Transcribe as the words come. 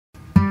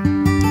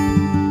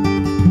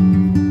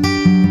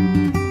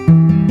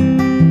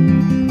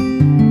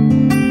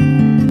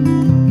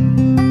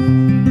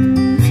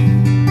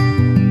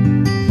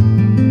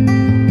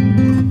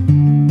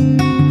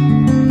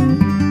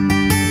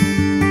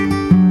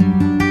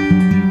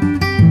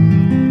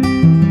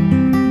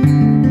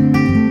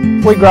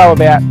We grow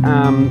about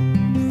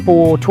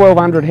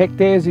 1,200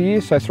 hectares a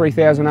year, so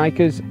 3,000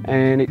 acres,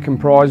 and it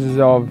comprises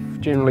of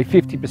generally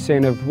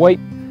 50% of wheat,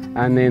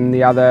 and then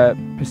the other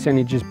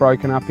percentage is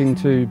broken up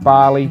into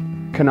barley,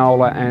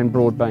 canola and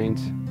broad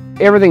beans.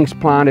 Everything's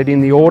planted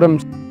in the autumn.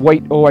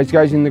 Wheat always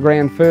goes in the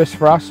ground first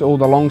for us, all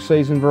the long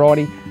season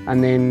variety,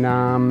 and then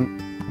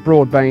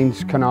broad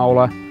beans,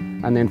 canola,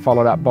 and then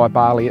followed up by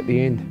barley at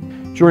the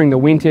end. During the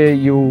winter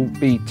you'll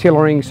be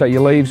tillering, so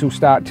your leaves will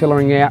start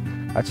tillering out.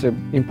 That's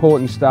an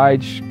important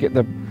stage. Get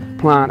the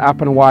plant up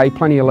and away,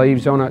 plenty of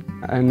leaves on it,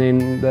 and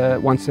then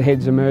once the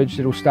heads emerge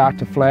it'll start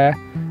to flower,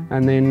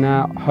 and then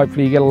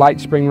hopefully you get a late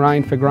spring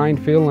rain for grain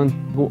fill and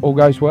all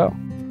goes well.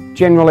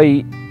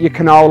 Generally your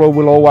canola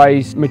will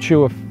always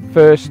mature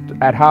first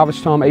at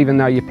harvest time, even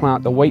though you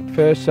plant the wheat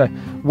first. So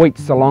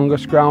wheat's the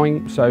longest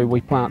growing, so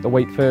we plant the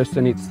wheat first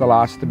and it's the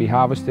last to be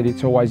harvested.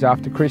 It's always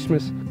after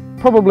Christmas.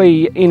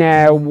 Probably in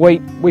our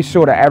wheat we're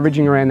sort of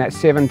averaging around that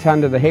 7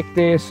 tonne to the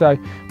hectare, so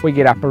we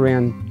get up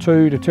around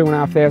 2 to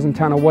 2,500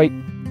 tonne of wheat.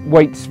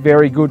 Wheat's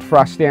very good for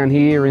us down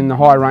here in the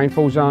high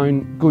rainfall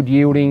zone, good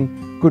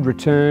yielding, good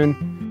return.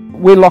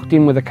 We're locked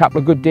in with a couple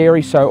of good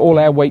dairies, so all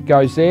our wheat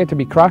goes there to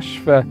be crushed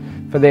for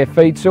their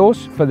feed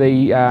source. For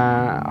the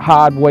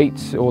hard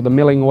wheats or the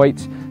milling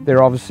wheats,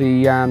 they're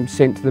obviously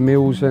sent to the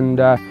mills and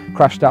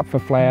crushed up for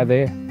flour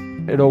there.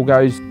 It all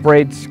goes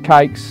breads,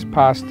 cakes,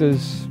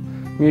 pastas,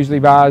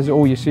 muesli bars,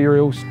 all your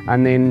cereals,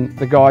 and then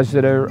the guys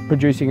that are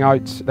producing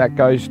oats, that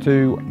goes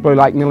to Blue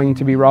Lake Milling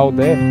to be rolled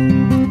there.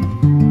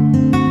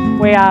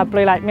 We are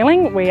Blue Lake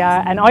Milling. We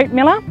are an oat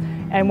miller,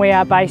 and we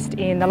are based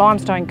in the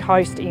Limestone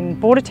Coast in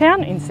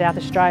Bordertown in South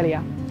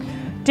Australia.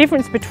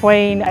 Difference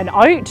between an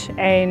oat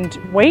and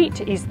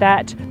wheat is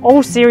that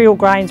all cereal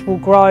grains will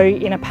grow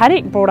in a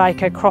paddock,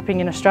 broadacre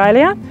cropping in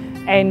Australia,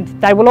 and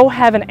they will all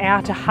have an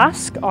outer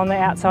husk on the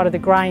outside of the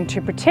grain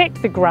to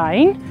protect the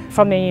grain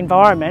from the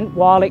environment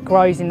while it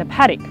grows in the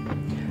paddock.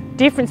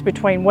 Difference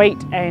between wheat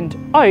and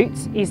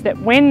oats is that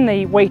when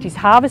the wheat is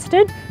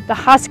harvested, the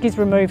husk is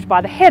removed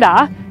by the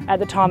header at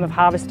the time of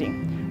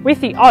harvesting.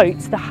 With the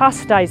oats, the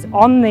husk stays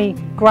on the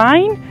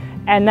grain,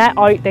 and that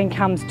oat then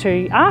comes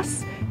to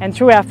us, and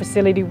through our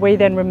facility we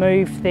then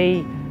remove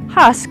the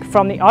husk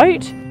from the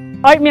oat.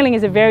 Oat milling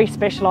is a very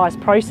specialised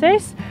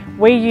process.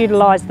 We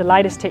utilise the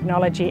latest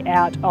technology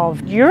out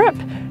of Europe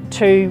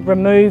to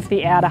remove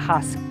the outer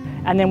husk,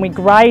 and then we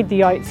grade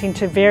the oats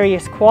into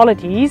various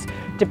qualities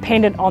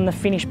dependent on the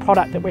finished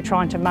product that we're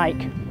trying to make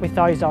with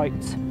those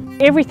oats.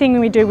 Everything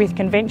we do with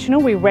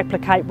conventional we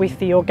replicate with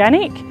the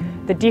organic.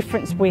 The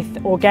difference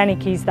with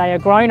organic is they are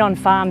grown on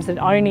farms that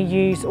only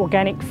use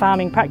organic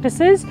farming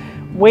practices.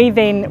 We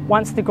then,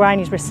 once the grain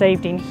is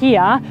received in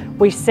here,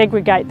 we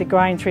segregate the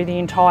grain through the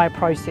entire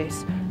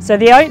process. So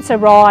the oats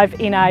arrive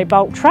in a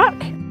bulk truck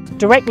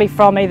directly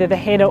from either the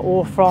header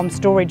or from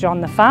storage on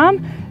the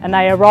farm, and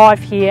they arrive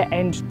here,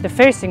 and the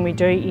first thing we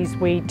do is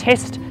we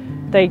test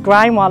the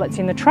grain while it's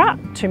in the truck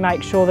to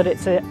make sure that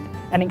it's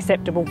an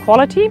acceptable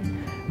quality.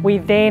 We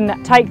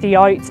then take the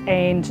oats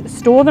and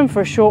store them for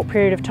a short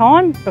period of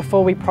time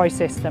before we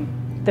process them.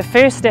 The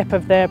first step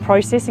of the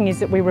processing is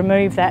that we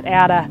remove that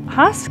outer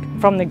husk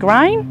from the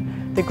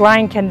grain. The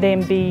grain can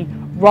then be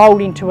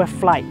rolled into a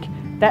flake.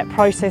 That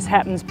process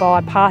happens by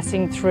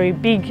passing through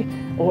big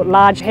or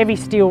large heavy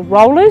steel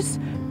rollers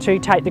to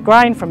take the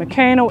grain from a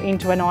kernel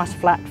into a nice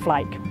flat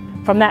flake.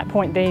 From that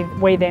point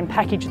we then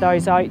package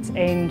those oats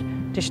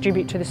and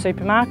distribute to the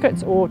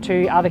supermarkets or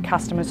to other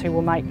customers who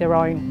will make their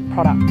own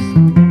products.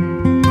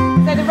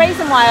 So the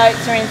reason why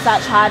oats are in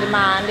such high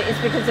demand is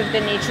because of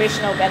the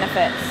nutritional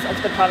benefits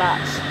of the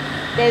product.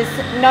 There's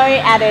no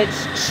added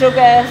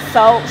sugar,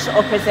 salt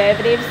or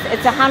preservatives.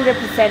 It's a 100%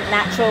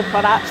 natural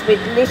product with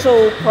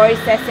little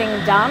processing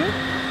done.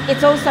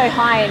 It's also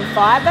high in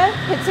fibre,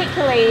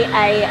 particularly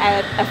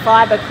a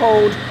fibre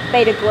called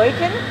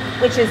beta-glucan,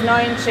 which is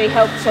known to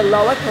help to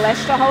lower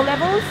cholesterol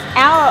levels.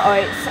 Our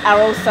oats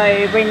are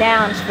also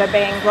renowned for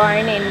being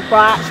grown in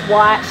bright,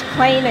 white,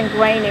 clean and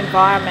green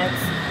environments.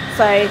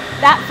 So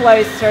that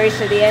flows through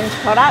to the end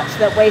product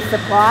that we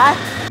supply.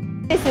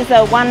 This is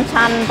a 1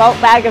 tonne bulk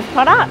bag of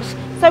product.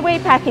 So we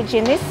package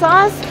in this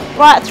size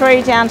right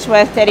through down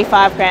to a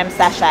 35 gram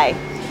sachet.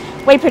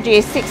 We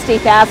produce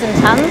 60,000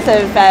 tonnes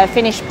of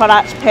finished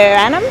product per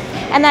annum,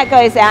 and that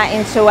goes out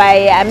into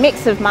a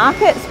mix of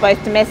markets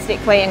both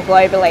domestically and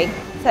globally.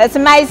 So it's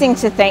amazing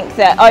to think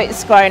that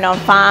oats grown on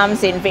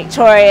farms in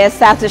Victoria,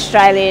 South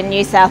Australia and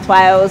New South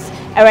Wales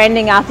are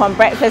ending up on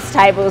breakfast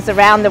tables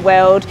around the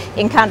world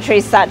in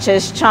countries such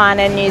as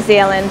China, New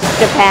Zealand,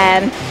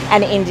 Japan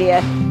and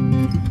India.